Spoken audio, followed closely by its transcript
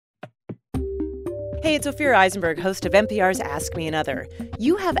Hey, it's Ophira Eisenberg, host of NPR's Ask Me Another.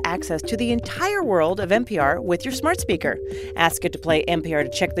 You have access to the entire world of NPR with your smart speaker. Ask it to play NPR to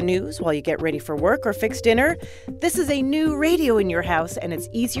check the news while you get ready for work or fix dinner. This is a new radio in your house, and it's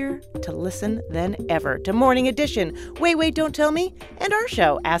easier to listen than ever to Morning Edition, Wait, Don't Tell Me, and our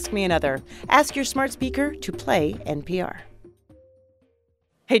show, Ask Me Another. Ask your smart speaker to play NPR.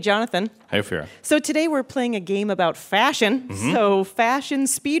 Hey, Jonathan. Hey, Ophira. So today we're playing a game about fashion. So fashion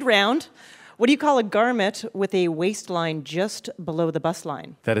speed round. What do you call a garment with a waistline just below the bust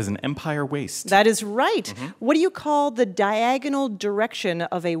line? That is an empire waist. That is right. What do you call the diagonal direction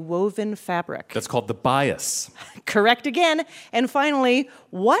of a woven fabric? That's called the bias. Correct again. And finally,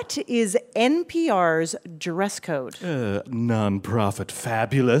 what is NPR's dress code? Non-profit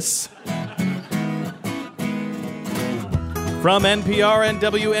fabulous. From NPR and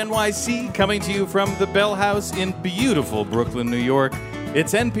WNYC, coming to you from the Bell House in beautiful Brooklyn, New York,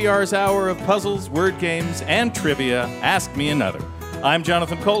 it's NPR's hour of puzzles, word games, and trivia. Ask Me Another. I'm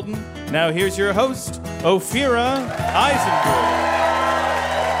Jonathan Colton. Now here's your host, Ophira Eisenberg.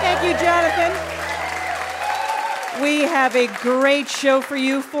 Thank you, Jonathan. We have a great show for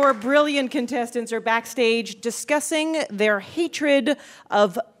you. 4 brilliant contestants are backstage discussing their hatred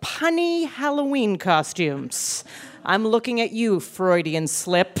of punny Halloween costumes. I'm looking at you, Freudian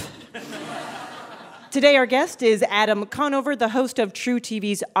slip. Today, our guest is Adam Conover, the host of True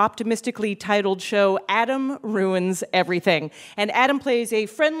TV's optimistically titled show, Adam Ruins Everything. And Adam plays a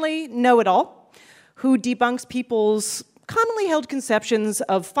friendly know-it-all who debunks people's commonly held conceptions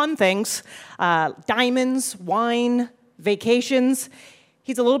of fun things, diamonds, wine, vacations.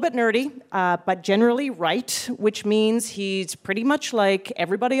 He's a little bit nerdy, but generally right, which means he's pretty much like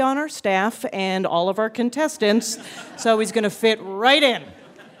everybody on our staff and all of our contestants, so he's going to fit right in.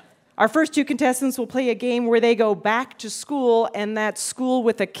 Our first 2 contestants will play a game where they go back to school, and that's school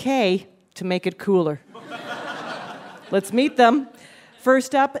with a K to make it cooler. Let's meet them.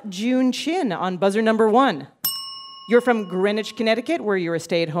 First up, June Chin on buzzer number 1. You're from Greenwich, Connecticut, where you're a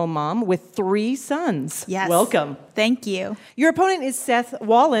stay-at-home mom with 3 sons. Yes. Welcome. Thank you. Your opponent is Seth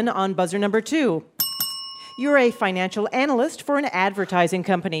Wallen on buzzer number 2. You're a financial analyst for an advertising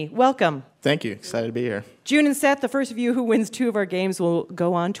company. Welcome. Thank you. Excited to be here. June and Seth, the first of you who wins 2 of our games will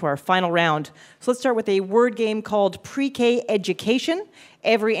go on to our final round. So let's start with a word game called Pre-K Education.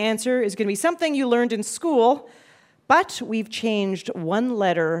 Every answer is going to be something you learned in school, but we've changed one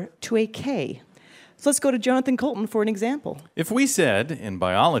letter to a K. So let's go to Jonathan Colton for an example. If we said, in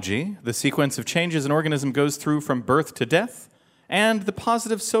biology, the sequence of changes an organism goes through from birth to death, and the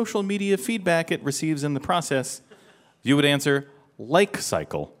positive social media feedback it receives in the process, you would answer like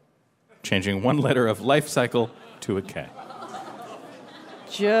cycle, changing one letter of life cycle to a K.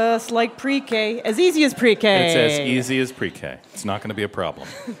 Just like pre-K, as easy as pre-K. It's as easy as pre-K. It's not going to be a problem.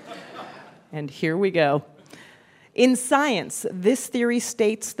 And here we go. In science, this theory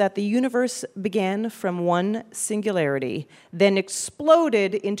states that the universe began from one singularity, then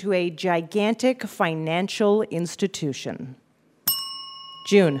exploded into a gigantic financial institution.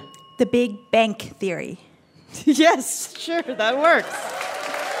 June. The Big Bank Theory. Yes, sure, that works.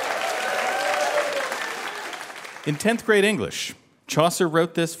 In 10th grade English, Chaucer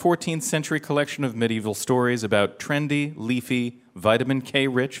wrote this 14th century collection of medieval stories about trendy, leafy, vitamin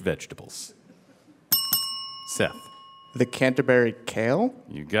K-rich vegetables. Seth. The Canterbury Kale?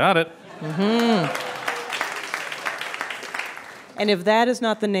 You got it. And if that is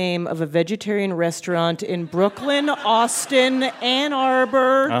not the name of a vegetarian restaurant in Brooklyn, Austin, Ann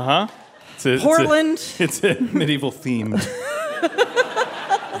Arbor, Portland. It's a medieval themed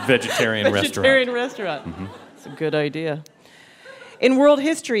vegetarian restaurant. It's a good idea. In world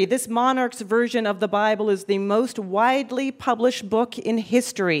history, this monarch's version of the Bible is the most widely published book in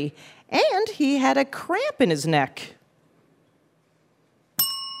history. And he had a cramp in his neck.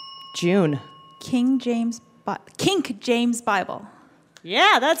 June. King James Bible.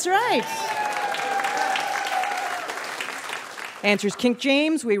 Yeah, that's right. Answers King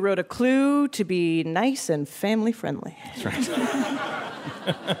James. We wrote a clue to be nice and family friendly. That's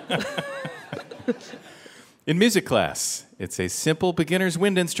right. In music class, it's a simple beginner's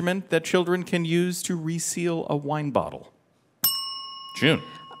wind instrument that children can use to reseal a wine bottle. June.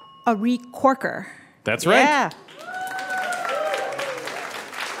 A recorker. That's right. Yeah.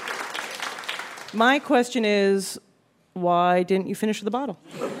 My question is, why didn't you finish the bottle?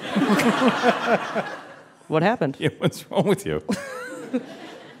 What happened? Yeah, what's wrong with you?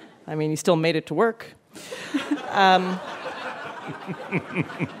 I mean, you still made it to work.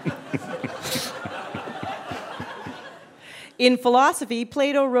 In philosophy,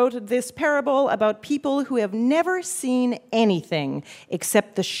 Plato wrote this parable about people who have never seen anything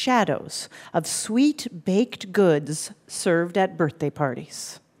except the shadows of sweet baked goods served at birthday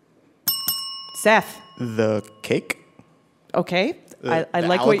parties. Seth. The cake? Okay. I The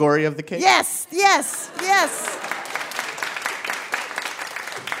like allegory of the cake? Yes, yes, yes.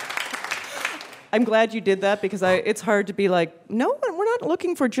 I'm glad you did that because it's hard to be like, no, we're not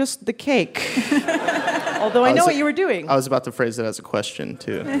looking for just the cake. Although I know what you were doing. I was about to phrase it as a question,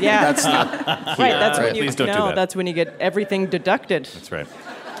 too. Yeah. That's not Right, that's when you Please don't do that. that's when you get everything deducted. That's right.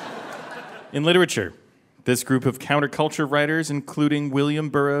 In literature, this group of counterculture writers, including William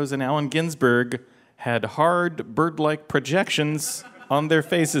Burroughs and Allen Ginsberg, had hard bird-like projections on their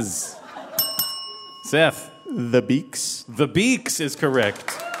faces. Seth. The beaks? The Beaks is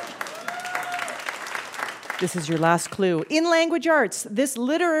correct. This is your last clue. In language arts, this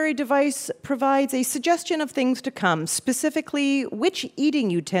literary device provides a suggestion of things to come, specifically which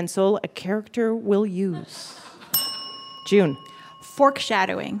eating utensil a character will use. June.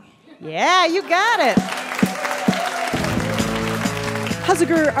 Foreshadowing. Yeah, you got it.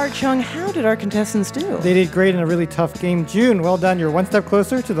 Hazuger, Art Chung, how did our contestants do? They did great in a really tough game. June, well done. You're one step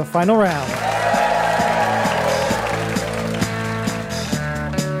closer to the final round.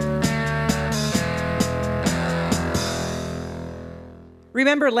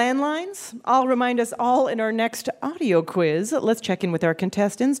 Remember landlines? I'll remind us all in our next audio quiz. Let's check in with our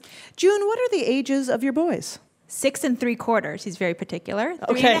contestants. June, what are the ages of your boys? 6 3/4. He's very particular.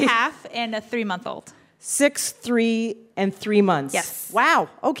 Okay. 3.5 and a 3-month-old. 6, 3, and 3 months. Yes. Wow.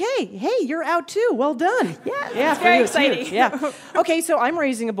 Okay. Hey, you're out too. Well done. Yeah, it's for very you, exciting. huge. Yeah. Okay, so I'm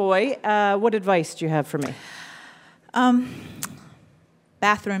raising a boy. What advice do you have for me?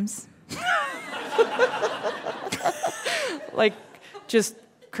 Bathrooms. Like, just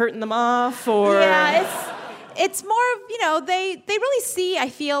curtain them off, or Yeah, it's more of, they really see, I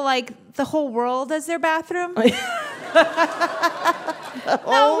feel like, the whole world as their bathroom. No,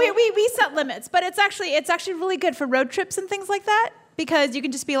 we set limits, but it's actually really good for road trips and things like that, because you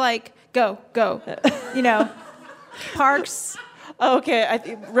can just be like, go, parks.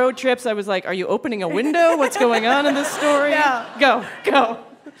 Okay, road trips. I was like, are you opening a window? What's going on in this story? Yeah. Go.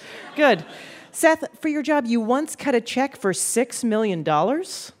 Good. Seth, for your job, you once cut a check for $6 million.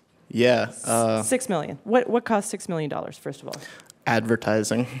 Yeah. $6 million. What cost $6 million? First of all,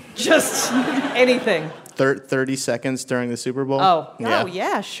 Advertising. just anything. 30 seconds during the Super Bowl?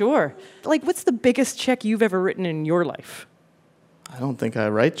 Yeah, sure. Like, what's the biggest check you've ever written in your life? I don't think I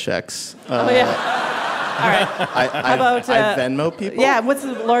write checks. Oh yeah. All right. How about, I Venmo people? Yeah, what's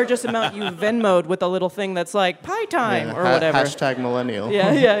the largest amount you Venmoed with a little thing that's like pie time Yeah, or whatever? Hashtag millennial.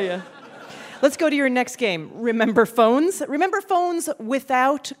 Yeah. Let's go to your next game. Remember phones? Remember phones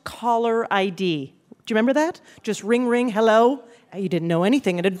without caller ID. Do you remember that? Just ring, ring, hello. You didn't know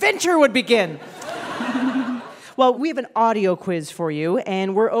anything. An adventure would begin. Well, we have an audio quiz for you,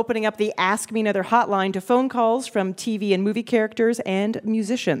 and we're opening up the Ask Me Another hotline to phone calls from TV and movie characters and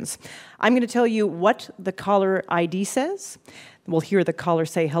musicians. I'm going to tell you what the caller ID says. We'll hear the caller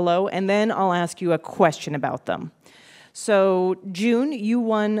say hello, and then I'll ask you a question about them. So, June, you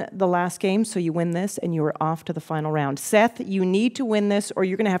won the last game, so you win this, and you are off to the final round. Seth, you need to win this, or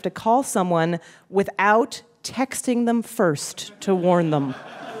you're going to have to call someone without texting them first to warn them.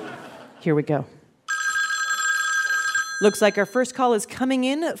 Here we go. Looks like our first call is coming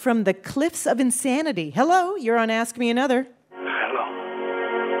in from the Cliffs of Insanity. Hello, you're on Ask Me Another. Hello.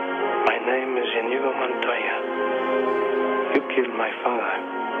 My name is Inigo Montoya. You killed my father.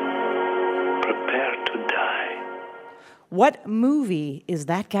 Prepare to die. What movie is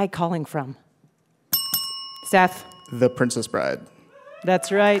that guy calling from? Seth? The Princess Bride.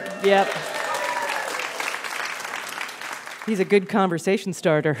 That's right, yep. He's a good conversation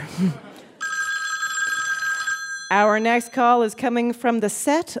starter. Our next call is coming from the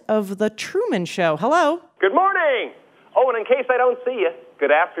set of The Truman Show. Hello? Good morning. Oh, and in case I don't see you,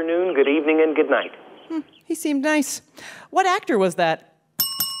 good afternoon, good evening, and good night. He seemed nice. What actor was that?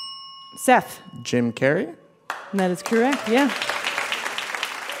 Seth? Jim Carrey? That is correct, yeah.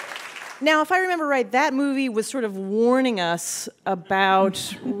 Now, if I remember right, that movie was sort of warning us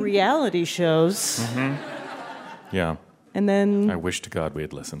about reality shows. Mm-hmm. Yeah. And then... I wish to God we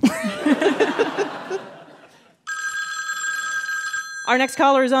had listened. Our next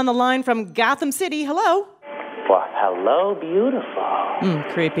caller is on the line from Gotham City. Hello. Well, hello,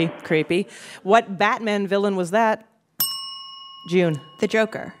 beautiful. Creepy. What Batman villain was that? June. The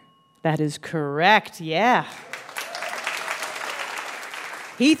Joker. That is correct, yeah.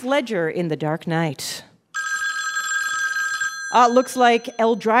 Heath Ledger in The Dark Knight. Looks like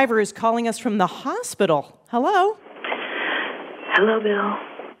Elle Driver is calling us from the hospital. Hello? Hello, Bill.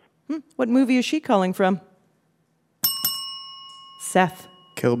 What movie is she calling from? Seth.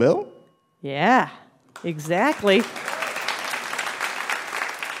 Kill Bill? Yeah, exactly.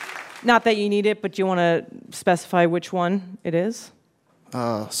 Not that you need it, but you want to specify which one it is?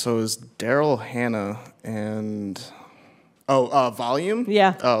 So is Daryl Hannah and... Oh, Volume?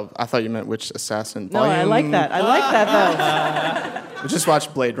 Yeah. Oh, I thought you meant which assassin. No, Volume. I like that. I like that, though. We just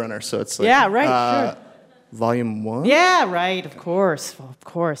watched Blade Runner, so it's like... Yeah, right, sure. Volume 1? Yeah, right, of course. Of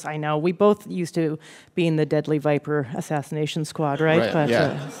course, I know. We both used to be in the Deadly Viper assassination squad, right? But,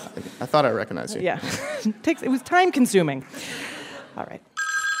 yeah. I thought I recognized you. Yeah. It was time-consuming. All right.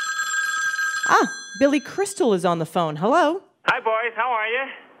 Billy Crystal is on the phone. Hello. Hi, boys. How are you?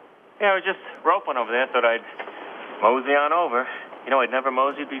 Yeah, I was just roping over there. Thought I'd mosey on over. You know, I'd never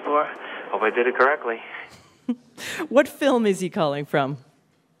moseyed before. Hope I did it correctly. What film is he calling from?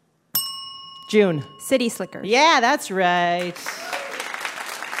 June. City Slickers. Yeah, that's right.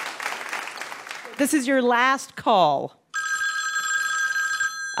 This is your last call.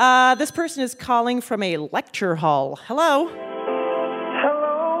 This person is calling from a lecture hall. Hello.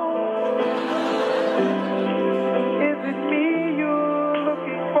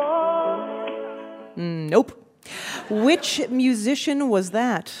 Nope. Which musician was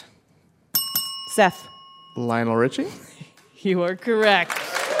that? Seth. Lionel Richie? You are correct.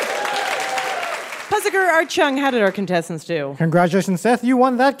 Puzaker, Art Chung, how did our contestants do? Congratulations, Seth. You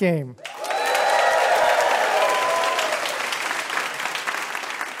won that game.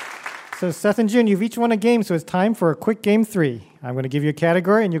 So Seth and June, you've each won a game, so it's time for a quick game 3. I'm going to give you a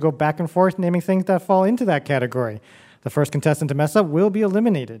category, and you go back and forth naming things that fall into that category. The first contestant to mess up will be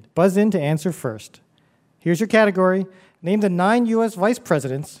eliminated. Buzz in to answer first. Here's your category. Name the 9 U.S. vice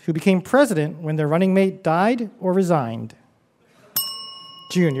presidents who became president when their running mate died or resigned.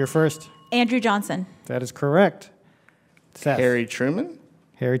 June, you're first. Andrew Johnson. That is correct. Seth. Harry Truman?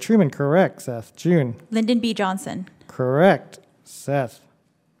 Harry Truman, correct. Seth. June. Lyndon B. Johnson. Correct. Seth.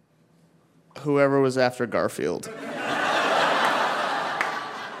 Whoever was after Garfield.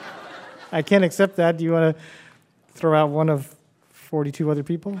 I can't accept that. Do you want to throw out one of 42 other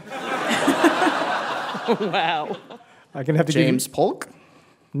people? Wow. I can have to James Polk?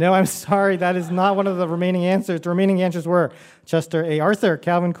 No, I'm sorry. That is not one of the remaining answers. The remaining answers were Chester A. Arthur,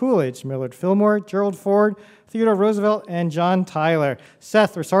 Calvin Coolidge, Millard Fillmore, Gerald Ford, Theodore Roosevelt, and John Tyler.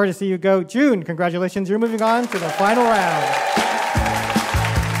 Seth, we're sorry to see you go. June, congratulations. You're moving on to the final round.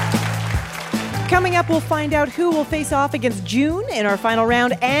 Coming up, we'll find out who will face off against June in our final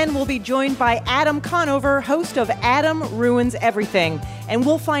round, and we'll be joined by Adam Conover, host of Adam Ruins Everything. And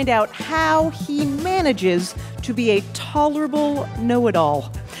we'll find out how he manages to be a tolerable know-it-all.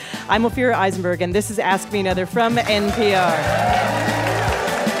 I'm Ophira Eisenberg, and this is Ask Me Another from NPR.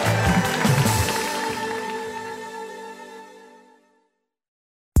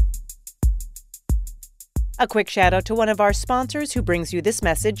 A quick shout out to one of our sponsors who brings you this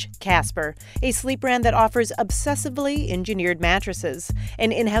message, Casper, a sleep brand that offers obsessively engineered mattresses.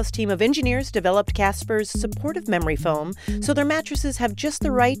 An in-house team of engineers developed Casper's supportive memory foam so their mattresses have just the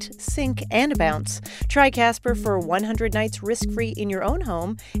right sink and bounce. Try Casper for 100 nights risk-free in your own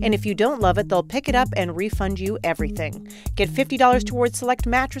home, and if you don't love it, they'll pick it up and refund you everything. Get $50 towards select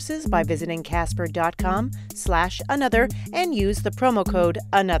mattresses by visiting casper.com/another and use the promo code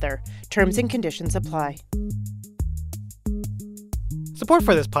ANOTHER. Terms and conditions apply. Support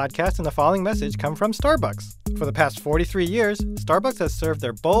for this podcast and the following message come from Starbucks. For the past 43 years, Starbucks has served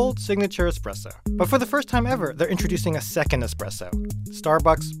their bold signature espresso. But for the first time ever, they're introducing a second espresso,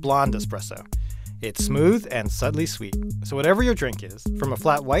 Starbucks Blonde Espresso. It's smooth and subtly sweet. So whatever your drink is, from a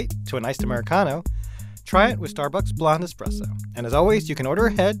flat white to an iced Americano, try it with Starbucks Blonde Espresso. And as always, you can order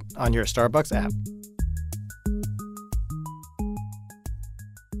ahead on your Starbucks app.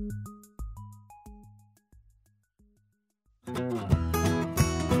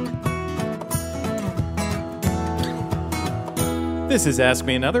 This is Ask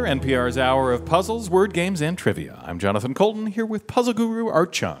Me Another, NPR's hour of puzzles, word games, and trivia. I'm Jonathan Colton, here with puzzle guru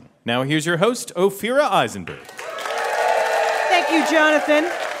Art Chung. Now here's your host, Ophira Eisenberg. Thank you, Jonathan.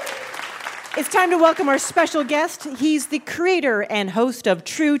 It's time to welcome our special guest. He's the creator and host of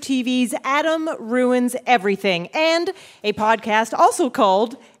True TV's Adam Ruins Everything, and a podcast also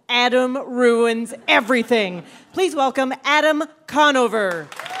called Adam Ruins Everything. Please welcome Adam Conover.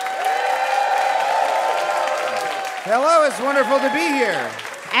 Hello, it's wonderful to be here.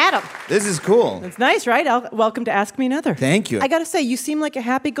 Adam, This is cool. It's nice, right? Welcome to Ask Me Another. Thank you. I got to say, you seem like a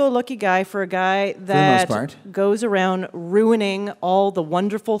happy-go-lucky guy for a guy that part. goes around ruining all the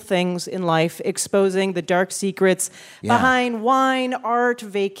wonderful things in life, exposing the dark secrets behind wine, art,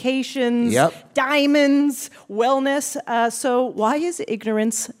 vacations, diamonds, wellness. So why is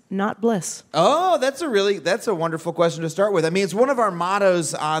ignorance not bliss? Oh, that's a wonderful question to start with. I mean, it's one of our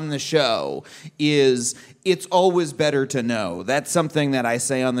mottos on the show is it's always better to know. That's something that I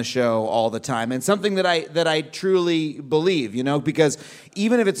say on the show all the time, and something that I truly believe, because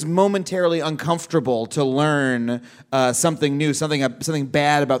even if it's momentarily uncomfortable to learn something new, something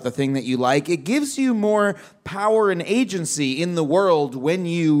bad about the thing that you like, it gives you more power and agency in the world when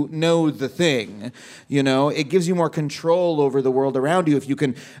you know the thing. It gives you more control over the world around you if you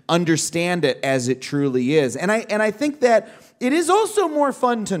can understand it as it truly is. And I think that it is also more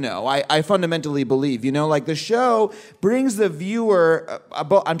fun to know. I fundamentally believe, like the show brings the viewer.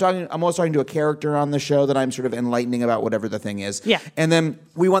 I'm also talking to a character on the show that I'm sort of enlightening about whatever the thing is. Yeah. And then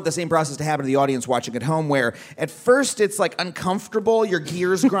we want the same process to happen to the audience watching at home, where at first it's like uncomfortable. Your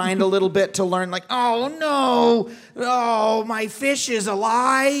gears grind a little bit to learn, like, oh no, my fish is a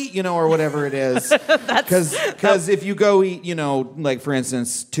lie, or whatever it is. Because if you go eat, like for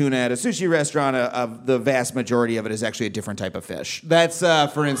instance, tuna at a sushi restaurant, the vast majority of it is actually a different type of fish. That's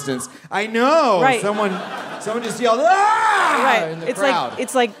for instance, I know someone just yelled in the crowd.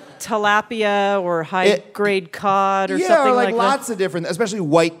 It's like tilapia or high-grade cod or something or like that. Lots of different, especially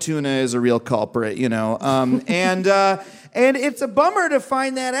white tuna is a real culprit, and it's a bummer to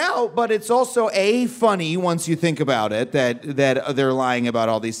find that out, but it's also funny once you think about it that they're lying about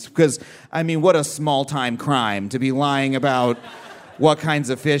all these, because I mean, what a small-time crime to be lying about what kinds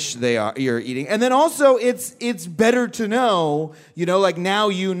of fish you're eating. And then also it's better to know, like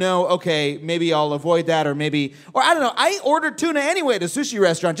now okay, maybe I'll avoid that, or I don't know, I ordered tuna anyway at a sushi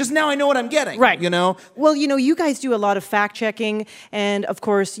restaurant, just now I know what I'm getting. Right. Well, you guys do a lot of fact-checking, and of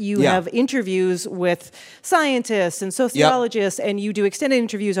course you have interviews with scientists and sociologists, and you do extended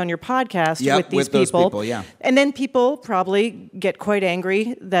interviews on your podcast with these people. Those people, And then people probably get quite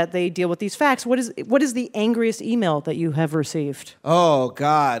angry that they deal with these facts. What is the angriest email that you have received? Oh,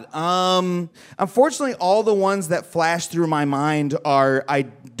 God. Unfortunately, all the ones that flash through my mind I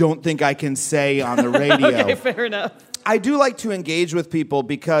don't think I can say on the radio. Okay, fair enough. I do like to engage with people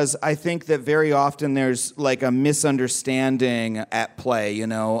because I think that very often there's like a misunderstanding at play,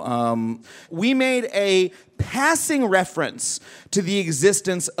 We made a passing reference to the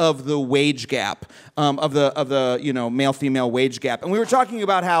existence of the wage gap, of the male-female wage gap. And we were talking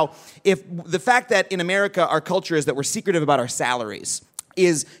about how if the fact that in America our culture is that we're secretive about our salaries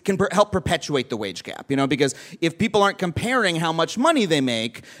can help perpetuate the wage gap, because if people aren't comparing how much money they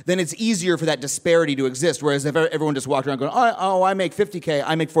make, then it's easier for that disparity to exist. Whereas if everyone just walked around going, oh, I make $50K,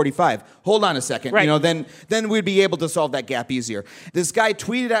 I make 45. Hold on a second, right. Then we'd be able to solve that gap easier. This guy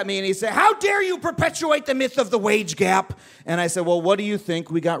tweeted at me and he said, "How dare you perpetuate the myth of the wage gap?" And I said, "Well, what do you think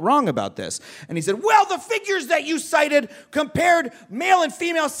we got wrong about this?" And he said, "Well, the figures that you cited compared male and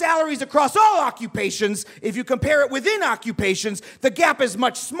female salaries across all occupations. If you compare it within occupations, the gap is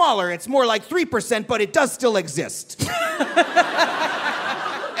much smaller. It's more like 3%, but it does still exist." And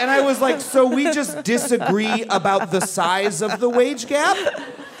I was like, "So we just disagree about the size of the wage gap?"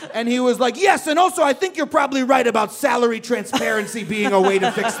 And he was like, "Yes, and also I think you're probably right about salary transparency being a way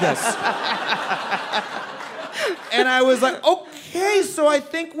to fix this." And I was like, "Okay, so I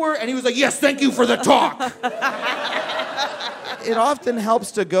think we're..." And he was like, "Yes, thank you for the talk." It often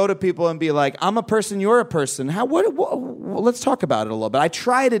helps to go to people and be like, "I'm a person, you're a person. Let's talk about it a little bit." I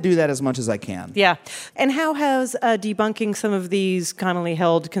try to do that as much as I can. Yeah. And how has debunking some of these commonly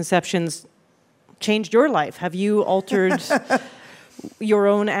held conceptions changed your life? Have you altered your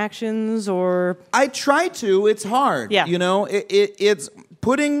own actions, or...? I try to. It's hard. Yeah. It's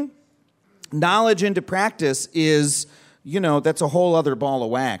putting knowledge into practice is... that's a whole other ball of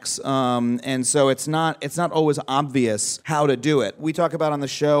wax. And so it's not always obvious how to do it. We talk about on the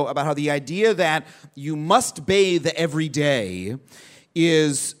show about how the idea that you must bathe every day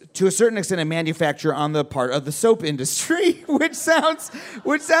is, to a certain extent, a manufacture on the part of the soap industry, which sounds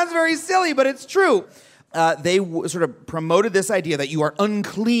very silly, but it's true. They sort of promoted this idea that you are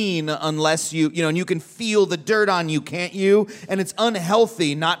unclean unless and you can feel the dirt on you, can't you? And it's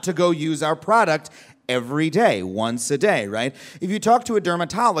unhealthy not to go use our product every day, once a day, right? If you talk to a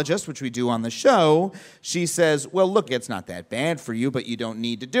dermatologist, which we do on the show, she says, "Well, look, it's not that bad for you, but you don't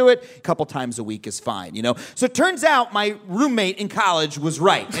need to do it. A couple times a week is fine, So it turns out my roommate in college was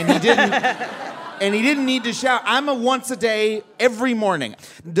right, and And he didn't need to shower. I'm a once a day every morning.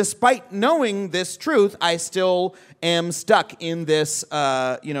 Despite knowing this truth, I still am stuck in this,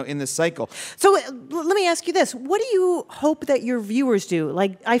 in this cycle. So let me ask you this. What do you hope that your viewers do?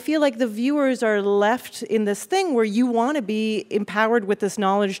 Like, I feel like the viewers are left in this thing where you want to be empowered with this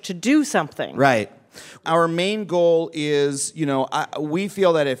knowledge to do something. Right. Our main goal is, we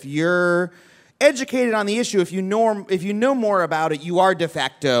feel that if you're educated on the issue, if you know more about it, you are de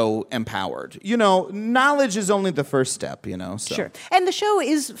facto empowered. Knowledge is only the first step, so. Sure. And the show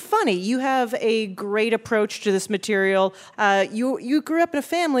is funny. You have a great approach to this material. You grew up in a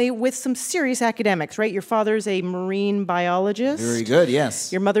family with some serious academics, right? Your father's a marine biologist. Very good,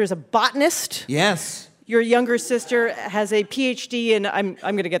 yes. Your mother's a botanist. Yes. Your younger sister has a PhD in, I'm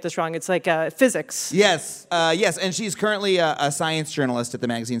going to get this wrong, it's like physics. Yes, and she's currently a science journalist at the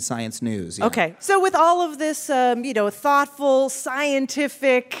magazine Science News. Yeah. Okay, so with all of this, thoughtful,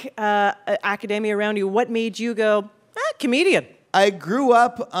 scientific academia around you, what made you go, comedian? I grew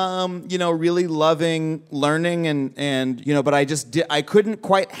up, really loving learning and but I couldn't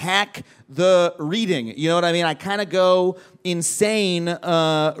quite hack the reading. You know what I mean? I kind of go insane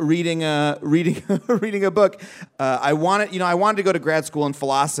reading a book. I wanted to go to grad school in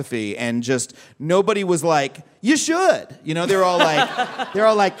philosophy, and just nobody was like, you should. They're all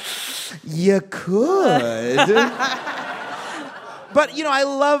like, you could. But I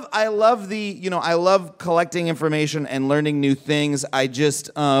love I love collecting information and learning new things. I just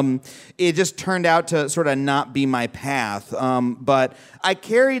it just turned out to sort of not be my path. But I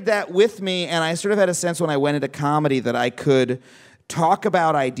carried that with me, and I sort of had a sense when I went into comedy that I could talk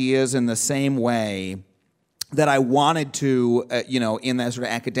about ideas in the same way that I wanted to, in that sort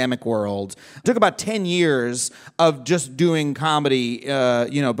of academic world. It took about 10 years of just doing comedy,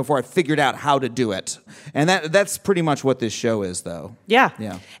 before I figured out how to do it. And that's pretty much what this show is, though. Yeah.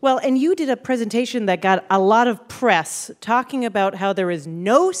 Yeah. Well, and you did a presentation that got a lot of press talking about how there is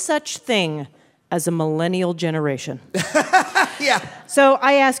no such thing as a millennial generation. Yeah. So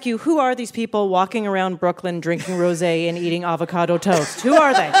I ask you, who are these people walking around Brooklyn drinking rosé and eating avocado toast? Who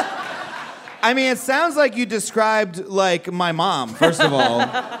are they? I mean, it sounds like you described like my mom, first of all.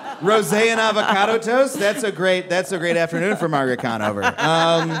 Rosé and avocado toast, that's a great afternoon for Margaret Conover.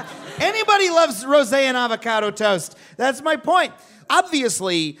 Anybody loves rosé and avocado toast. That's my point.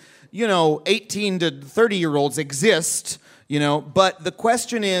 Obviously, 18 to 30-year-olds exist, but the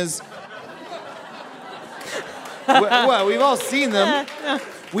question is, well, we've all seen them.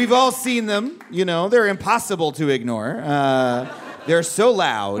 We've all seen them, they're impossible to ignore. They're so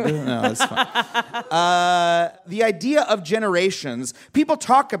loud. No, it's fine. The idea of generations, people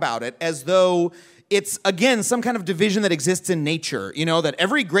talk about it as though it's, again, some kind of division that exists in nature. That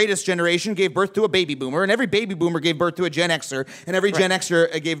every greatest generation gave birth to a baby boomer, and every baby boomer gave birth to a Gen Xer, and every Gen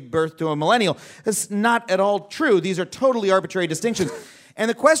Xer gave birth to a millennial. That's not at all true. These are totally arbitrary distinctions. And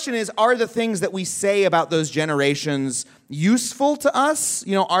the question is, are the things that we say about those generations useful to us?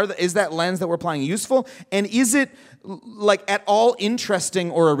 Is that lens that we're applying useful? And is it like at all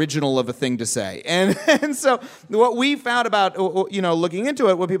interesting or original of a thing to say? And so what we found about looking into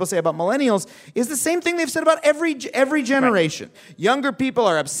it, what people say about millennials is the same thing they've said about every generation. Right. Younger people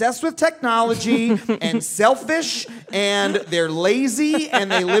are obsessed with technology and selfish, and they're lazy,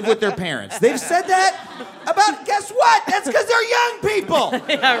 and they live with their parents. They've said that about, guess what? That's because they're young people.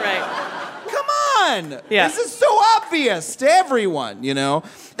 Yeah, right. Come on. Yeah. This is so obvious to everyone,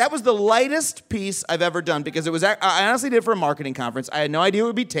 That was the lightest piece I've ever done because it was, I honestly did it for a marketing conference. I had no idea it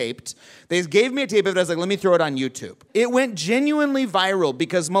would be taped. They gave me a tape of it. I was like, let me throw it on YouTube. It went genuinely viral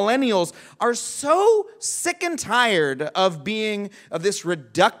because millennials are so sick and tired of this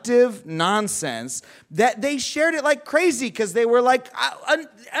reductive nonsense that they shared it like crazy because they were like,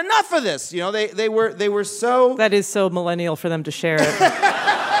 enough of this. They were so... That is so millennial for them to share it.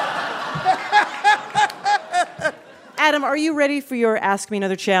 Adam, are you ready for your Ask Me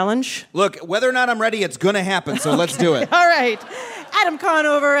Another challenge? Look, whether or not I'm ready, it's going to happen, so let's do it. All right. Adam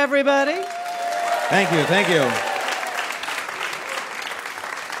Conover, everybody. Thank you.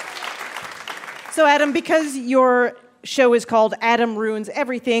 So, Adam, because your show is called Adam Ruins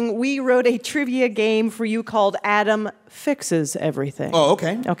Everything, we wrote a trivia game for you called Adam Fixes Everything. Oh,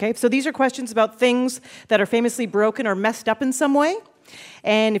 okay. Okay, so these are questions about things that are famously broken or messed up in some way.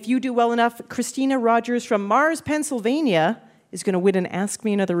 And if you do well enough, Christina Rogers from Mars, Pennsylvania, is going to win an Ask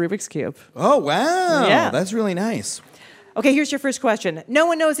Me Another Rubik's Cube. Oh, wow. Yeah. That's really nice. Okay, here's your first question. No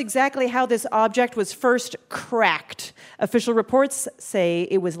one knows exactly how this object was first cracked. Official reports say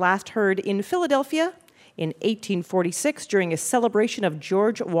it was last heard in Philadelphia in 1846 during a celebration of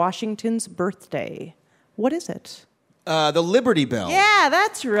George Washington's birthday. What is it? The Liberty Bell. Yeah,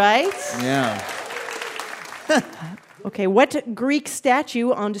 that's right. Yeah. Okay, what Greek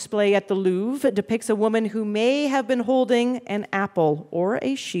statue on display at the Louvre depicts a woman who may have been holding an apple or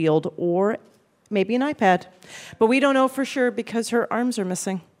a shield or maybe an iPad? But we don't know for sure because her arms are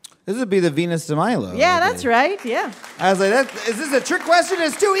missing. This would be the Venus de Milo. Yeah, that's right. Yeah. I was like, is this a trick question?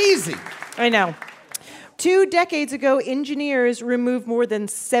 It's too easy. I know. 2 decades ago, engineers removed more than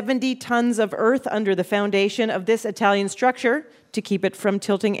 70 tons of earth under the foundation of this Italian structure to keep it from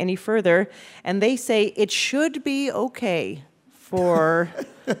tilting any further. And they say it should be okay for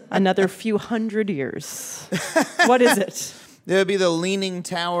another few hundred years. What is it? It would be the Leaning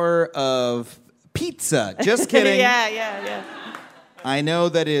Tower of Pizza. Just kidding. Yeah. I know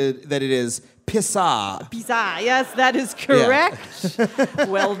that it is Pisa. Pisa, yes, that is correct. Yeah.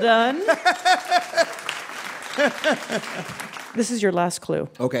 Well done. This is your last clue.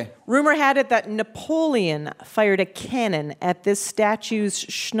 Okay. Rumor had it that Napoleon fired a cannon at this statue's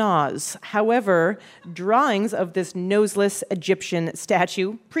schnoz. However, drawings of this noseless Egyptian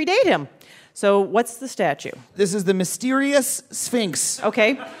statue predate him. So what's the statue? This is the mysterious Sphinx.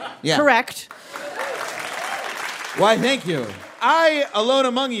 Okay. Yeah. Correct. Why, thank you. I, alone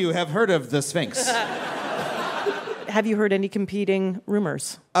among you, have heard of the Sphinx. Have you heard any competing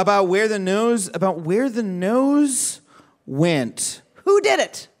rumors? About where the nose went. Who did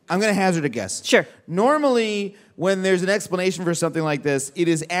it? I'm going to hazard a guess. Sure. Normally, when there's an explanation for something like this, it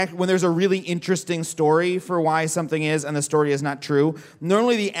is when there's a really interesting story for why something is and the story is not true.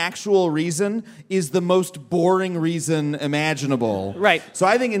 Normally, the actual reason is the most boring reason imaginable. Right. So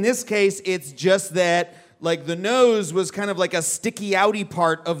I think in this case, it's just that like the nose was kind of like a sticky outy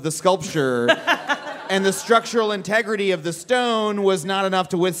part of the sculpture. And the structural integrity of the stone was not enough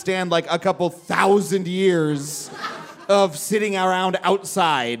to withstand like a couple thousand years of sitting around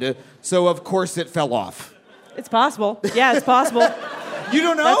outside. So of course it fell off. It's possible. Yeah, it's possible. You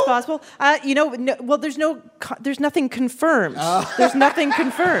don't know? That's possible. There's nothing confirmed. There's nothing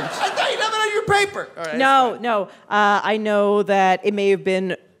confirmed. I thought you had that on your paper. All right, No. I know that it may have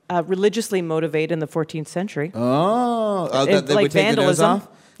been religiously motivated in the 14th century. Oh, It, they like would take vandalism. the nose off?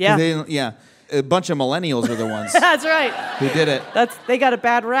 Yeah. Yeah. A bunch of millennials are the ones That's right. who did it. They got a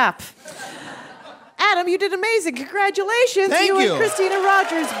bad rap. Adam, you did amazing. Congratulations. Thank you. And Christina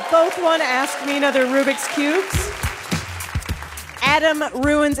Rogers both won Ask Me Another Rubik's Cubes. Adam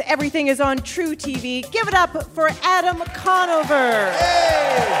Ruins Everything is on True TV. Give it up for Adam Conover.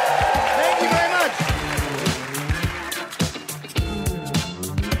 Hey! Thank you very much.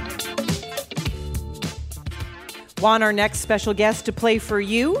 Want our next special guest to play for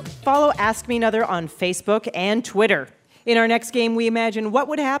you? Follow Ask Me Another on Facebook and Twitter. In our next game, we imagine what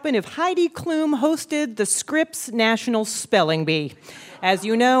would happen if Heidi Klum hosted the Scripps National Spelling Bee. As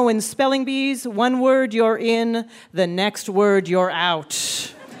you know, in spelling bees, one word you're in, the next word you're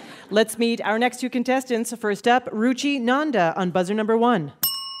out. Let's meet our next 2 contestants. First up, Ruchi Nanda on buzzer number 1.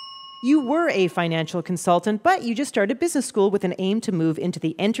 You were a financial consultant, but you just started business school with an aim to move into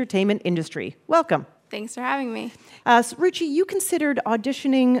the entertainment industry. Welcome. Thanks for having me. Ruchi, you considered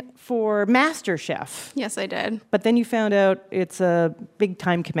auditioning for MasterChef. Yes, I did. But then you found out it's a big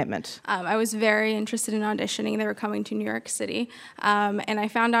time commitment. I was very interested in auditioning. They were coming to New York City. And I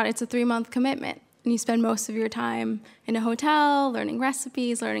found out it's a 3-month commitment. And you spend most of your time in a hotel, learning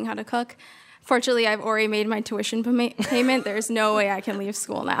recipes, learning how to cook. Fortunately, I've already made my tuition payment. There's no way I can leave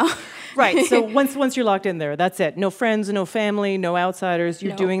school now. Right. So once you're locked in there, that's it. No friends, no family, no outsiders.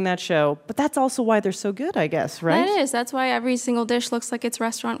 You're doing that show. But that's also why they're so good, I guess, right? That is. That's why every single dish looks like it's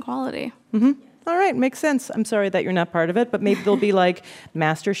restaurant quality. Mm-hmm. All right. Makes sense. I'm sorry that you're not part of it, but maybe they'll be like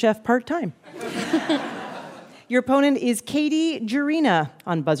MasterChef part-time. Your opponent is Katie Jurina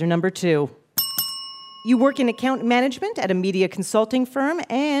on buzzer number 2. You work in account management at a media consulting firm,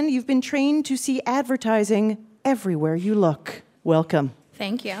 and you've been trained to see advertising everywhere you look. Welcome.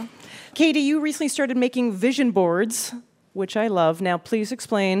 Thank you. Katie, you recently started making vision boards, which I love. Now, please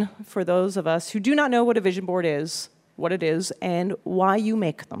explain for those of us who do not know what a vision board is, what it is, and why you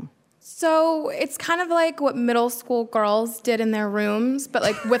make them. So it's kind of like what middle school girls did in their rooms, but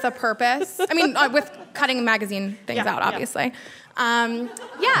like with a purpose. I mean, with cutting magazine things out, obviously. Didn't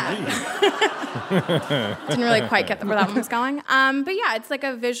really quite get where that one was going. But yeah, it's like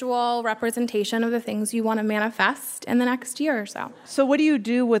a visual representation of the things you want to manifest in the next year or so. So what do you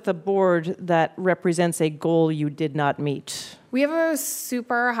do with a board that represents a goal you did not meet? We have a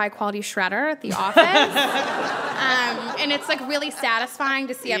super high quality shredder at the office. And it's like really satisfying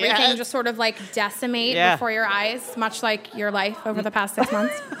to see everything just sort of like decimate before your eyes, much like your life over the past 6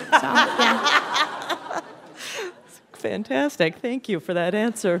 months. So, yeah. Fantastic. Thank you for that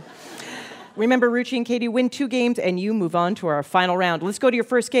answer. Remember, Ruchi and Katie win 2 games, and you move on to our final round. Let's go to your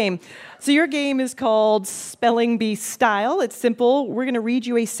first game. So your game is called Spelling Bee Style. It's simple. We're going to read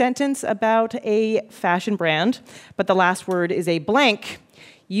you a sentence about a fashion brand, but the last word is a blank.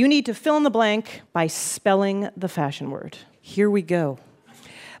 You need to fill in the blank by spelling the fashion word. Here we go.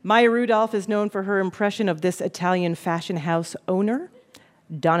 Maya Rudolph is known for her impression of this Italian fashion house owner,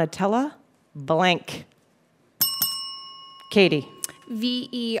 Donatella blank. Katie.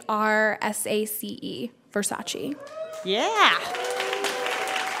 Versace. Versace. Yeah.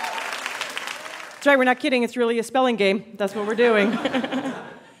 That's right, we're not kidding. It's really a spelling game. That's what we're doing.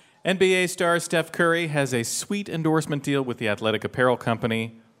 NBA star Steph Curry has a sweet endorsement deal with the athletic apparel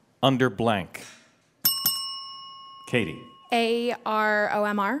company Under Blank. Katie.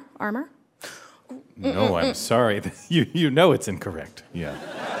 AROMR. Armor. No, I'm sorry. You know it's incorrect. Yeah.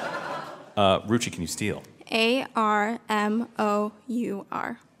 Ruchi, can you steal? ARMOUR.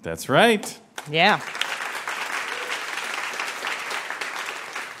 That's right. Yeah.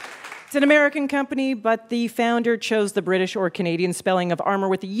 It's an American company, but the founder chose the British or Canadian spelling of armor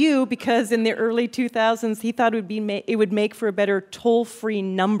with a U because in the early 2000s, he thought it would make for a better toll-free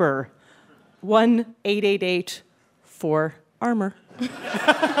number. 1-888-4-ARMOR.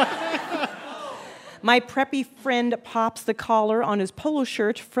 My preppy friend pops the collar on his polo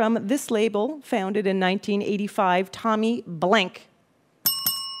shirt from this label, founded in 1985, Tommy blank.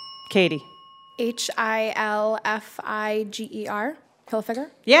 Katie. HILFIGER.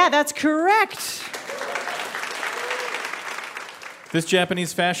 Hilfiger? Yeah, that's correct. This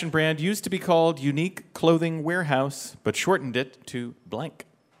Japanese fashion brand used to be called Unique Clothing Warehouse, but shortened it to blank.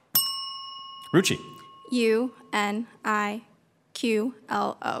 Ruchi. UNIQLO.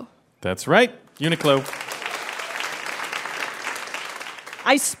 That's right. Uniqlo.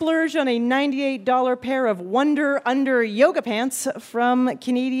 I splurged on a $98 pair of Wonder Under yoga pants from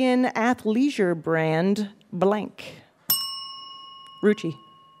Canadian athleisure brand blank. Ruchi.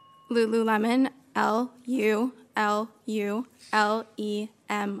 Lululemon. LULULEMON.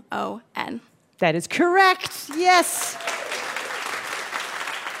 That is correct. Yes.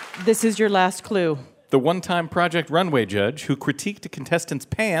 This is your last clue. The one-time Project Runway judge who critiqued a contestant's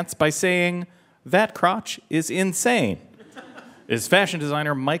pants by saying, "That crotch is insane," is fashion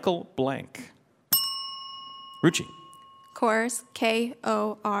designer Michael Blank. Ruchi. Kors.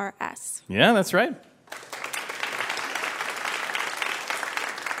 KORS. Yeah, that's right.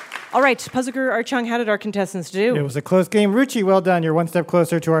 All right, Puzzle Archung, how did our contestants do? It was a close game. Ruchi, well done. You're one step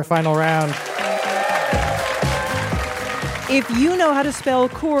closer to our final round. If you know how to spell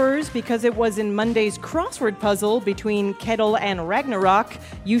Kors because it was in Monday's crossword puzzle between Kettle and Ragnarok,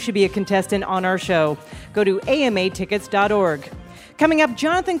 you should be a contestant on our show. Go to amatickets.org. Coming up,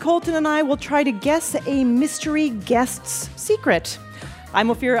 Jonathan Colton and I will try to guess a mystery guest's secret. I'm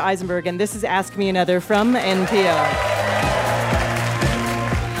Ophira Eisenberg, and this is Ask Me Another from NPR.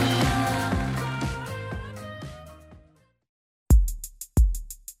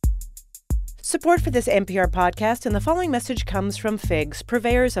 Support for this NPR podcast and the following message comes from Figs,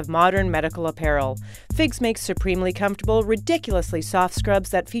 purveyors of modern medical apparel. Figs makes supremely comfortable, ridiculously soft scrubs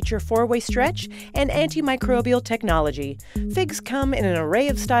that feature 4-way stretch and antimicrobial technology. Figs come in an array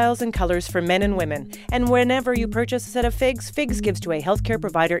of styles and colors for men and women. And whenever you purchase a set of Figs, Figs gives to a healthcare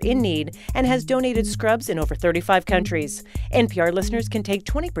provider in need and has donated scrubs in over 35 countries. NPR listeners can take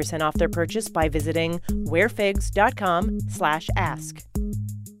 20% off their purchase by visiting wearfigs.com/ask.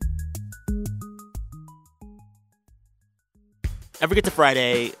 Ever get to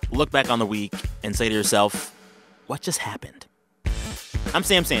Friday, look back on the week, and say to yourself, what just happened? I'm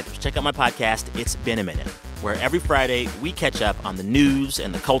Sam Sanders. Check out my podcast, It's Been a Minute, where every Friday we catch up on the news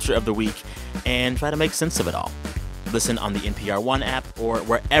and the culture of the week and try to make sense of it all. Listen on the NPR One app or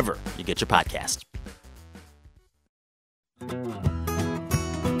wherever you get your podcast.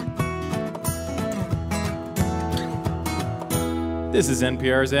 This is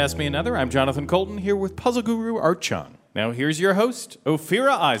NPR's Ask Me Another. I'm Jonathan Colton here with puzzle guru Art Chung. Now here's your host,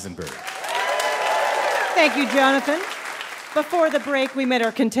 Ophira Eisenberg. Thank you, Jonathan. Before the break, we met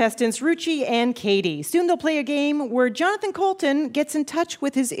our contestants, Ruchi and Katie. Soon they'll play a game where Jonathan Colton gets in touch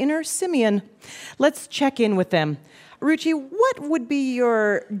with his inner simian. Let's check in with them. Ruchi, what would be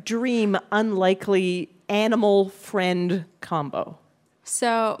your dream unlikely animal-friend combo?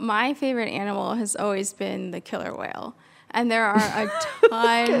 So my favorite animal has always been the killer whale. And there are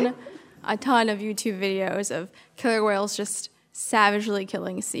a ton of YouTube videos of killer whales just savagely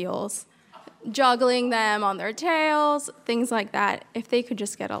killing seals, juggling them on their tails, things like that. If they could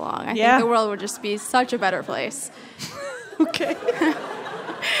just get along, I think the world would just be such a better place. Okay.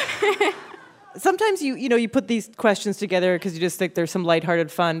 Sometimes you put these questions together because you just think there's some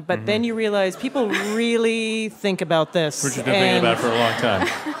lighthearted fun, but then you realize people really think about this. Which you've been thinking about for a long time.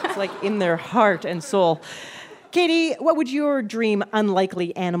 It's like in their heart and soul. Katie, what would your dream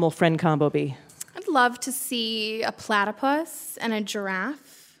unlikely animal friend combo be? I'd love to see a platypus and a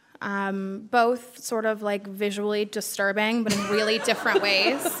giraffe. Both sort of like visually disturbing, but in really different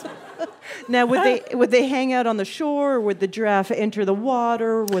ways. Now, would they hang out on the shore, or would the giraffe enter the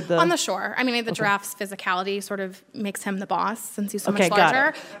water? On the shore. I mean, the giraffe's physicality sort of makes him the boss since he's so much Okay, got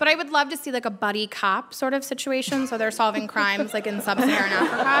larger. it. But I would love to see like a buddy cop sort of situation, so they're solving crimes like in sub-Saharan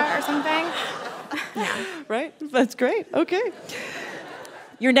Africa or something. Yeah. Right? That's great. Okay.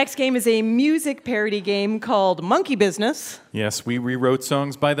 Your next game is a music parody game called Monkey Business. Yes, we rewrote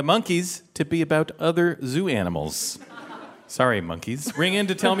songs by the Monkees to be about other zoo animals. Sorry, monkeys. Ring in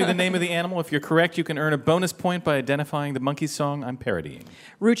to tell me the name of the animal. If you're correct, you can earn a bonus point by identifying the Monkees song I'm parodying.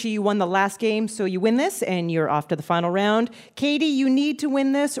 Ruchi, you won the last game, so you win this, and you're off to the final round. Katie, you need to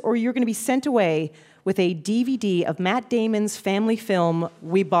win this, or you're going to be sent away with a DVD of Matt Damon's family film,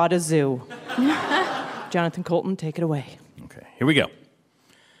 We Bought a Zoo. Jonathan Colton, take it away. Okay, here we go.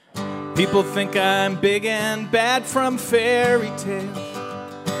 People think I'm big and bad from fairy tales,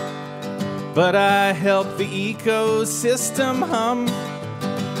 but I help the ecosystem hum.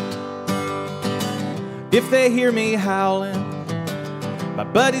 If they hear me howling, my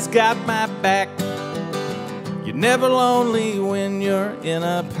buddy's got my back. You're never lonely when you're in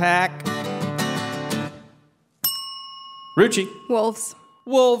a pack. Ruchi. Wolves.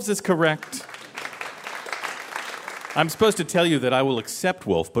 Wolves is correct. I'm supposed to tell you that I will accept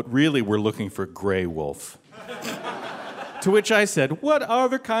wolf, but really we're looking for gray wolf. To which I said, what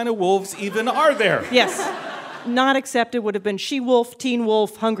other kind of wolves even are there? Yes. Not accepted would have been she-wolf, teen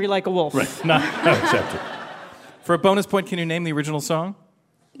wolf, hungry like a wolf. Right, not accepted. For a bonus point, can you name the original song?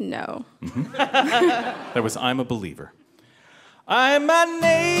 No. Mm-hmm. That was I'm a Believer. I'm a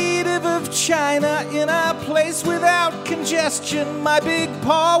native of China in a place without congestion. My big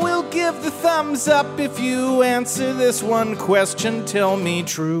paw will give the thumbs up if you answer this one question. Tell me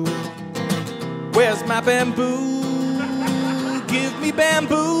true. Where's my bamboo? Give me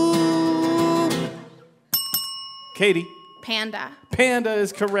bamboo. Katie. Panda. Panda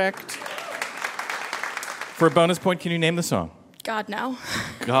is correct. For a bonus point, can you name the song? God, no.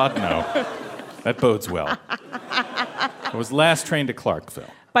 God, no. That bodes well. I was last trained to Clarkville.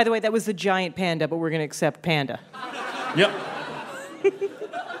 By the way, that was the giant panda, but we're going to accept panda. Yep.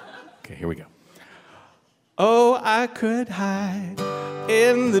 Okay, here we go. Oh, I could hide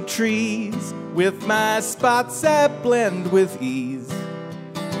in the trees with my spots that blend with ease.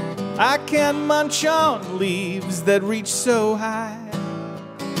 I can munch on leaves that reach so high.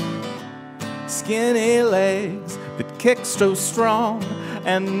 Skinny legs that kick so strong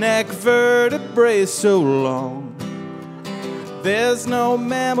and neck vertebrae so long. There's no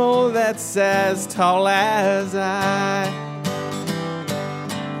mammal that's as tall as I.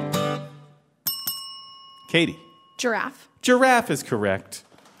 Katie. Giraffe. Giraffe is correct.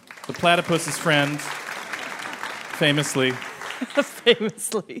 The platypus's friend, famously.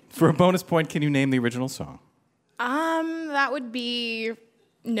 Famously. For a bonus point, can you name the original song? That would be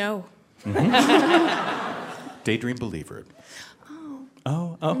no. Mm-hmm. Daydream Believer.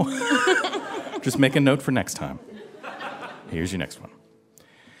 Oh. Just make a note for next time. Here's your next one.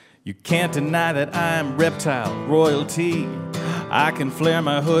 You can't deny that I'm reptile royalty. I can flare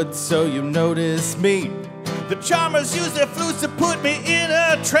my hood so you notice me. The charmers use their flutes to put me in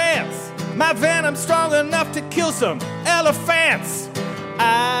a trance. My venom's strong enough to kill some elephants.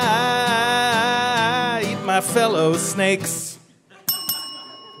 I eat my fellow snakes.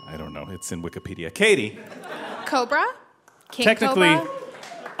 I don't know, it's in Wikipedia. Katie. Cobra? King Technically, Cobra?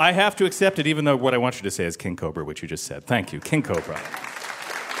 I have to accept it, even though what I want you to say is King Cobra, which you just said. Thank you, King Cobra.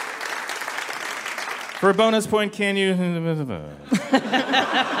 For a bonus point, can you...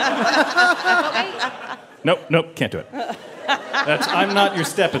 Nope, can't do it. I'm not your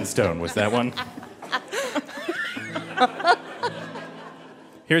stepping stone, was that one?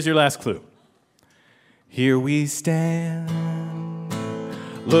 Here's your last clue. Here we stand,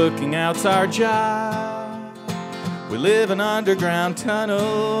 looking out's our job. We live in underground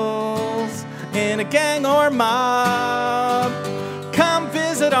tunnels, in a gang or mob. Come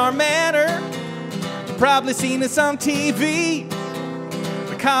visit our manor. You've probably seen us on TV.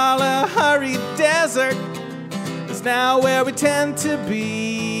 The Kalahari Desert is now where we tend to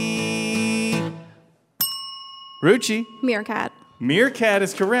be. Ruchi. Meerkat. Meerkat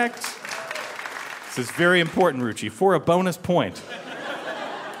is correct. This is very important, Ruchi. For a bonus point,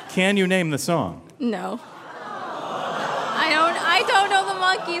 can you name the song? No. I don't know the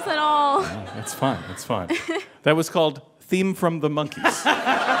monkeys at all. That's fine. That's fine. That was called Theme from the Monkeys.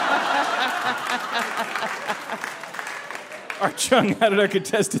 Art Chung, how did our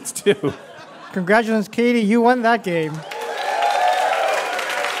contestants do? Congratulations, Katie. You won that game.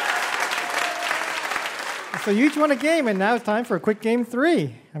 So you each won a game, and now it's time for a quick game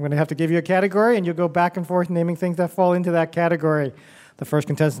 3. I'm going to have to give you a category, and you'll go back and forth naming things that fall into that category. The first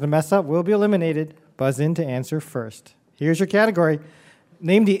contestant to mess up will be eliminated. Buzz in to answer first. Here's your category.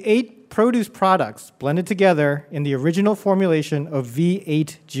 Name the 8 produce products blended together in the original formulation of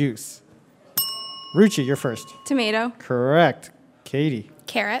V8 juice. Ruchi, you're first. Tomato. Correct. Katie.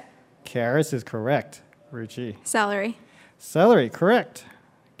 Carrot. Carrots is correct. Ruchi. Celery. Celery, correct.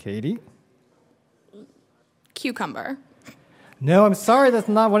 Katie. Cucumber. No, I'm sorry, that's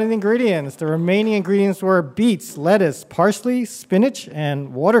not one of the ingredients. The remaining ingredients were beets, lettuce, parsley, spinach,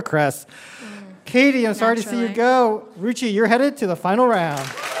 and watercress. Katie, I'm sorry to see you go. Ruchi, you're headed to the final round.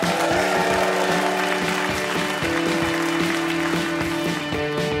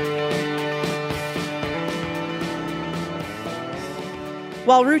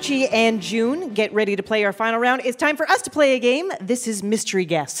 While Ruchi and June get ready to play our final round, it's time for us to play a game. This is Mystery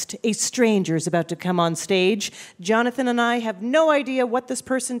Guest. A stranger is about to come on stage. Jonathan and I have no idea what this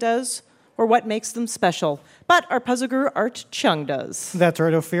person does or what makes them special, but our puzzle guru Art Chung does. That's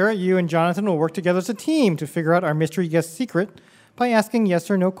right, Ophira. You and Jonathan will work together as a team to figure out our mystery guest secret by asking yes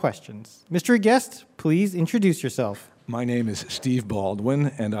or no questions. Mystery guest, please introduce yourself. My name is Steve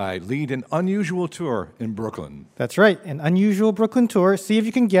Baldwin, and I lead an unusual tour in Brooklyn. That's right, an unusual Brooklyn tour. See if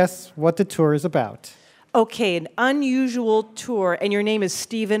you can guess what the tour is about. Okay, an unusual tour, and your name is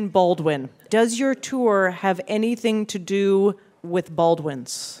Stephen Baldwin. Does your tour have anything to do with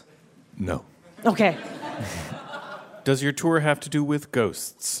Baldwins? No. Okay. Does your tour have to do with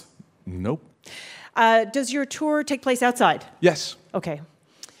ghosts? Nope. Does your tour take place outside? Yes. Okay.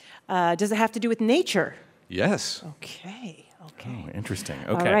 Does it have to do with nature? Yes. Okay. Oh, interesting.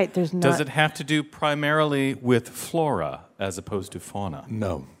 Okay. All right, there's not... Does it have to do primarily with flora as opposed to fauna?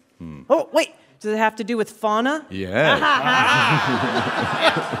 No. Oh, wait. Does it have to do with fauna? Yeah.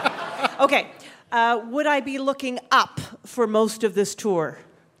 Okay. Would I be looking up for most of this tour?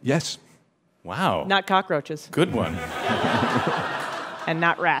 Yes. Wow. Not cockroaches. Good one. And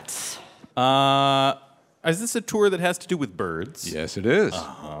not rats. Is this a tour that has to do with birds? Yes, it is.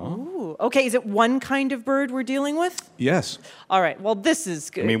 Ooh. Okay, is it one kind of bird we're dealing with? Yes. All right, well, this is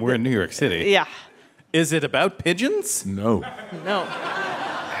good. I mean, we're in New York City. Yeah. Is it about pigeons? No. No.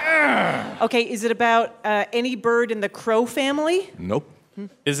 Okay, is it about any bird in the crow family? Nope.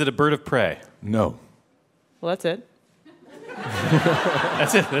 Is it a bird of prey? No. Well, that's it.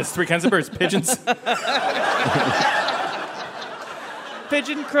 That's it. There's 3 kinds of birds. Pigeons.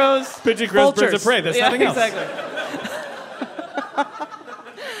 Pigeon, crows, vultures. Birds of prey. There's nothing else. Exactly.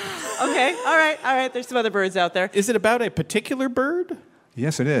 Okay, all right. There's some other birds out there. Is it about a particular bird?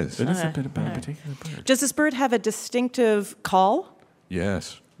 Yes, it is. It is a bit about a particular bird. Does this bird have a distinctive call?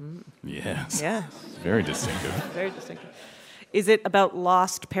 Yes. Yes. Yeah. Very distinctive. Very distinctive. Is it about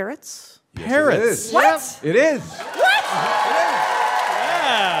lost parrots? Yes, Parrots. It is. What? It is. What?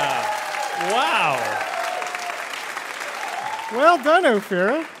 Yeah. Wow. Well done,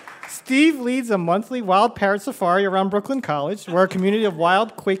 Ophira. Steve leads a monthly wild parrot safari around Brooklyn College, where a community of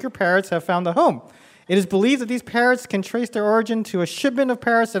wild Quaker parrots have found a home. It is believed that these parrots can trace their origin to a shipment of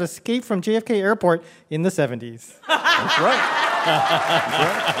parrots that escaped from JFK Airport in the 70s. That's right.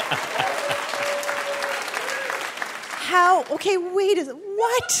 How? Okay, wait.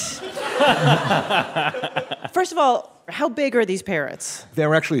 What? First of all, how big are these parrots?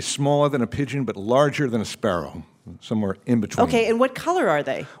 They're actually smaller than a pigeon, but larger than a sparrow. Somewhere in between. Okay, and what color are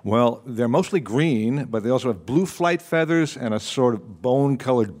they? Well, they're mostly green, but they also have blue flight feathers and a sort of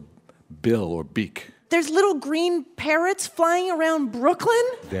bone-colored bill or beak. There's little green parrots flying around Brooklyn?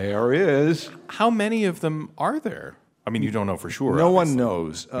 There is. How many of them are there? I mean, you don't know for sure. No obviously. one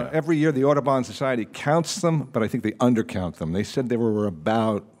knows. Every year, the Audubon Society counts them, but I think they undercount them. They said there were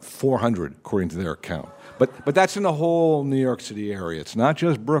about 400, according to their account. But that's in the whole New York City area. It's not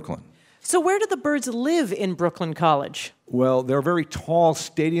just Brooklyn. So where do the birds live in Brooklyn College? Well, there are very tall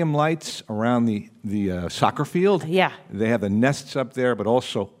stadium lights around the soccer field. Yeah. They have the nests up there, but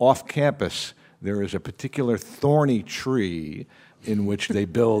also off campus, there is a particular thorny tree in which they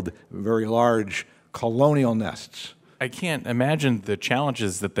build very large colonial nests. I can't imagine the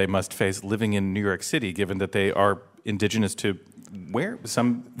challenges that they must face living in New York City, given that they are indigenous to where?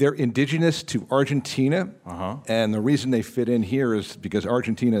 They're indigenous to Argentina, and the reason they fit in here is because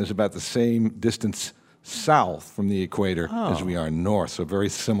Argentina is about the same distance south from the equator as we are north, so very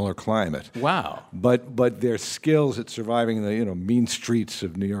similar climate. Wow. But their skills at surviving the mean streets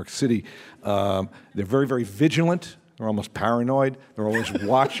of New York City, they're very, very vigilant. They're almost paranoid. They're always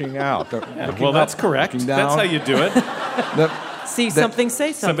watching out. Well, that's correct. That's how you do it. See something,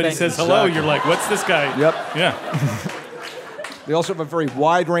 say something. Somebody says hello, you're like, what's this guy? Yep. Yeah. They also have a very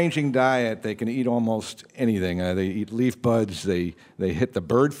wide-ranging diet. They can eat almost anything. They eat leaf buds. They hit the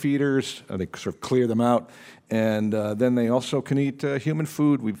bird feeders. They sort of clear them out. And then they also can eat human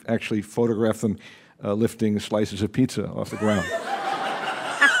food. We've actually photographed them lifting slices of pizza off the ground.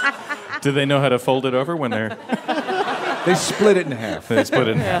 Do they know how to fold it over when they're... They split it in half. They split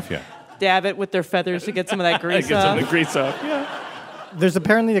it in half, yeah. Dab it with their feathers to get some of that grease Get off. some of the grease off, yeah. There's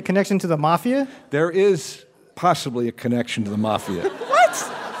apparently a connection to the mafia? There is possibly a connection to the mafia.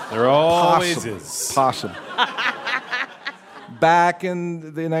 What? There always is. Possible. Back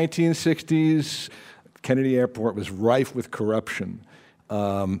in the 1960s, Kennedy Airport was rife with corruption.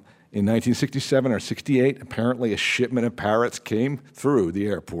 In 1967 or 68, apparently a shipment of parrots came through the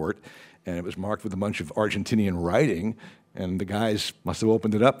airport, and it was marked with a bunch of Argentinian writing, and the guys must have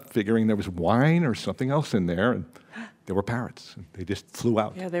opened it up figuring there was wine or something else in there, and there were parrots. They just flew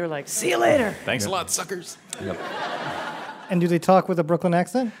out. Yeah, they were like, see you later. Thanks a lot, suckers. Yep. And do they talk with a Brooklyn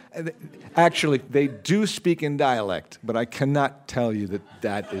accent? Actually, they do speak in dialect, but I cannot tell you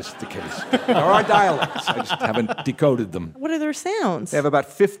that is the case. There are dialects. I just haven't decoded them. What are their sounds? They have about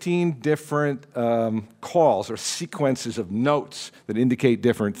 15 different calls or sequences of notes that indicate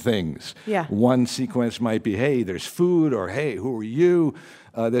different things. Yeah. One sequence might be, hey, there's food, or hey, who are you?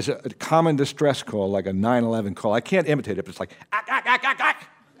 There's a common distress call, like a 911 call. I can't imitate it, but it's like, ack, ack, ack, ack, ack.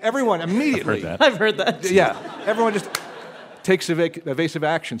 Everyone immediately. I've heard that. Yeah. Everyone just takes evasive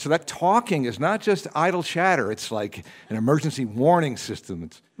action. So that talking is not just idle chatter. It's like an emergency warning system.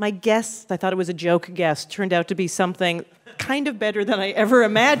 My guess, I thought it was a joke guess, turned out to be something kind of better than I ever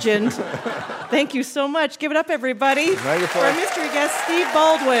imagined. Thank you so much. Give it up, everybody, for our mystery guest, Steve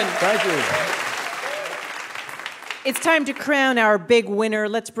Baldwin. Thank you. It's time to crown our big winner.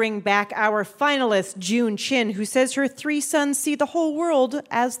 Let's bring back our finalist, June Chin, who says her 3 sons see the whole world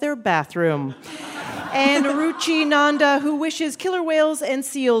as their bathroom. And Ruchi Nanda, who wishes killer whales and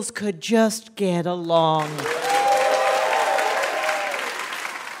seals could just get along.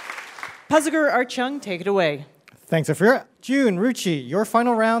 Puzagar Archung, take it away. Thanks, Afira. June, Ruchi, your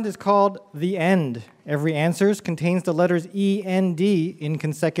final round is called The End. Every answer contains the letters E, N, D in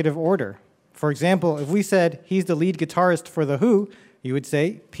consecutive order. For example, if we said he's the lead guitarist for The Who, you would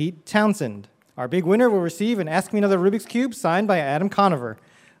say Pete Townsend. Our big winner will receive an Ask Me Another Rubik's Cube signed by Adam Conover.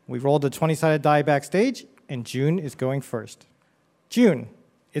 We rolled a 20-sided die backstage, and June is going first. June,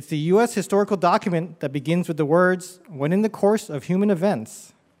 it's the U.S. historical document that begins with the words, when in the course of human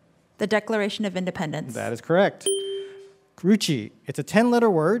events. The Declaration of Independence. That is correct. Ruchi, it's a 10-letter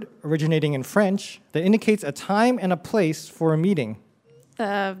word originating in French that indicates a time and a place for a meeting.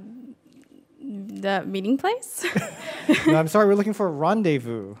 The meeting place? No, I'm sorry, we're looking for a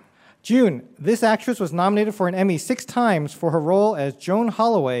rendezvous. June, this actress was nominated for an Emmy 6 times for her role as Joan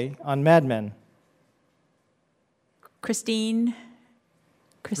Holloway on Mad Men. Christine.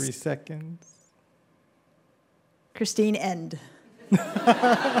 3 seconds. Christine End.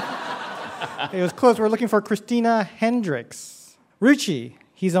 It was close. We're looking for Christina Hendricks. Ruchi,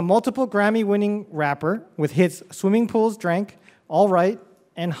 he's a multiple Grammy-winning rapper with hits Swimming Pools Drank, All Right,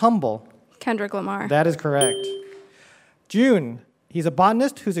 and Humble. Kendrick Lamar. That is correct. June, he's a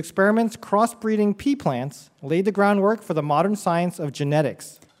botanist whose experiments crossbreeding pea plants laid the groundwork for the modern science of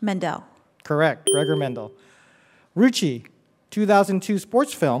genetics. Mendel. Correct, Gregor Mendel. Ruchi, 2002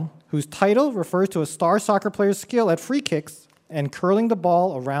 sports film whose title refers to a star soccer player's skill at free kicks and curling the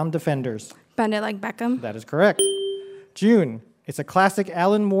ball around defenders. Bend It Like Beckham. That is correct. June, it's a classic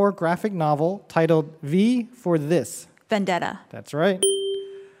Alan Moore graphic novel titled V for This. Vendetta. That's right.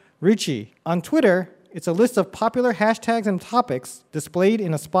 Ruchi, on Twitter, it's a list of popular hashtags and topics displayed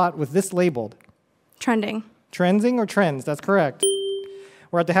in a spot with this labeled. Trending. Trending or trends, that's correct.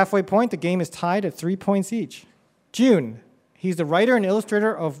 We're at the halfway point. The game is tied at 3 points each. June, he's the writer and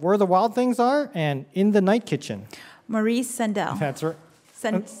illustrator of Where the Wild Things Are and In the Night Kitchen. Maurice Sendel. That's right.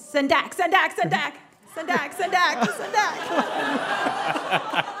 Sendak.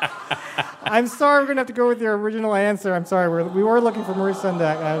 I'm sorry, we're going to have to go with your original answer. I'm sorry, we were looking for Maurice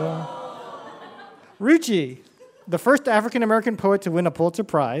Sendak. Ruchi, the first African-American poet to win a Pulitzer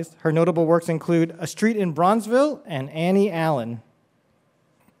Prize. Her notable works include A Street in Bronzeville and Annie Allen.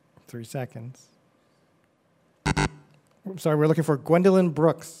 3 seconds. I'm sorry, we're looking for Gwendolyn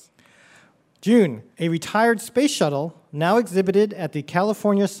Brooks. June, a retired space shuttle now exhibited at the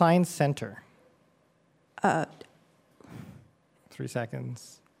California Science Center. 3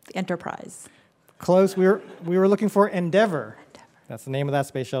 seconds. The Enterprise. Close. We were looking for Endeavour. That's the name of that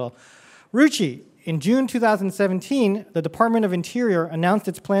space shuttle. Ruchi, in June 2017, the Department of Interior announced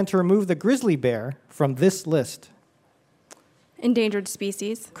its plan to remove the grizzly bear from this list. Endangered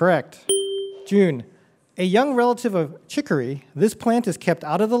species. Correct. June, a young relative of chicory, this plant is kept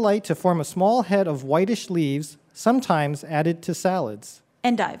out of the light to form a small head of whitish leaves, sometimes added to salads.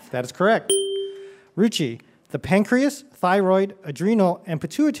 Endive. That is correct. Ruchi, the pancreas, thyroid, adrenal, and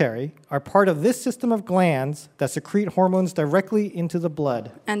pituitary are part of this system of glands that secrete hormones directly into the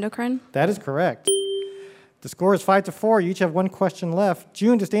blood. Endocrine. That is correct. The score is 5-4. You each have one question left.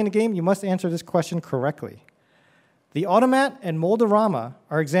 June, to stay in the game, you must answer this question correctly. The Automat and Mold-A-Rama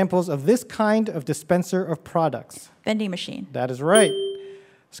are examples of this kind of dispenser of products. Vending machine. That is right.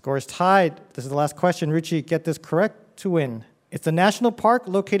 Score is tied. This is the last question. Ruchi, get this correct to win. It's a national park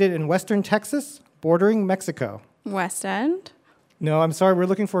located in western Texas, bordering Mexico. West End? No, I'm sorry. We're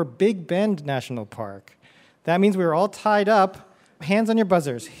looking for Big Bend National Park. That means we were all tied up. Hands on your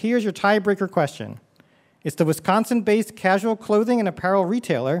buzzers. Here's your tiebreaker question. It's the Wisconsin-based casual clothing and apparel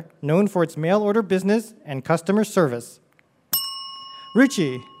retailer known for its mail-order business and customer service.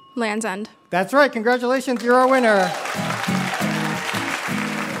 Ruchi. Land's End. That's right. Congratulations. You're our winner.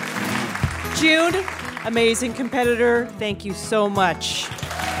 June, amazing competitor. Thank you so much.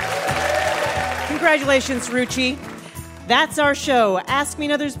 Congratulations, Ruchi. That's our show. Ask Me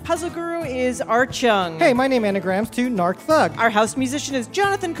Another's puzzle guru is Art Chung. Hey, my name anagrams to Narc Thug. Our house musician is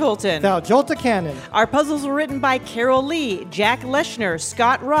Jonathan Colton. Thou Jolta Cannon. Our puzzles were written by Carol Lee, Jack Leschner,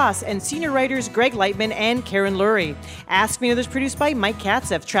 Scott Ross, and senior writers Greg Lightman and Karen Lurie. Ask Me Another's produced by Mike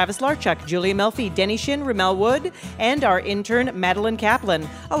Katzeff, Travis Larchuk, Julia Melfi, Denny Shin, Ramel Wood, and our intern Madeline Kaplan,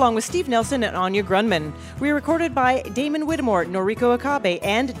 along with Steve Nelson and Anya Grunman. We were recorded by Damon Whittemore, Noriko Akabe,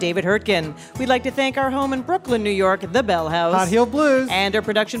 and David Hurtgen. We'd like to thank our home in Brooklyn, New York, the Bell House. Hot Heel Blues. And our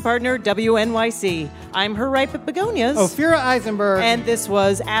production partner, WNYC. I'm her ripe at Begonias. Ophira Eisenberg. And this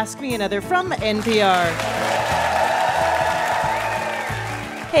was Ask Me Another from NPR.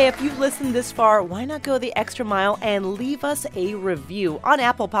 Hey, if you've listened this far, why not go the extra mile and leave us a review on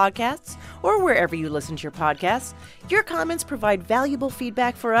Apple Podcasts or wherever you listen to your podcasts? Your comments provide valuable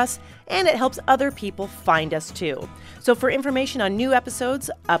feedback for us, and it helps other people find us too. So for information on new episodes,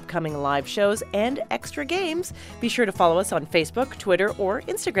 upcoming live shows, and extra games, be sure to follow us on Facebook, Twitter, or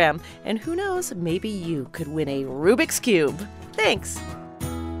Instagram. And who knows, maybe you could win a Rubik's Cube. Thanks.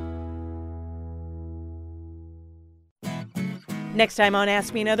 Next time on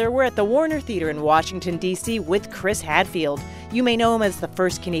Ask Me Another, we're at the Warner Theater in Washington, D.C. with Chris Hadfield. You may know him as the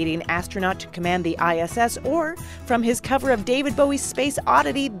first Canadian astronaut to command the ISS, or from his cover of David Bowie's Space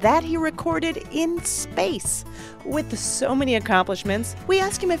Oddity that he recorded in space. With so many accomplishments, we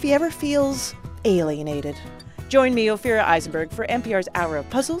ask him if he ever feels alienated. Join me, Ophira Eisenberg, for NPR's Hour of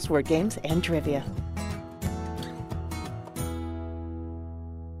Puzzles, Word Games, and Trivia.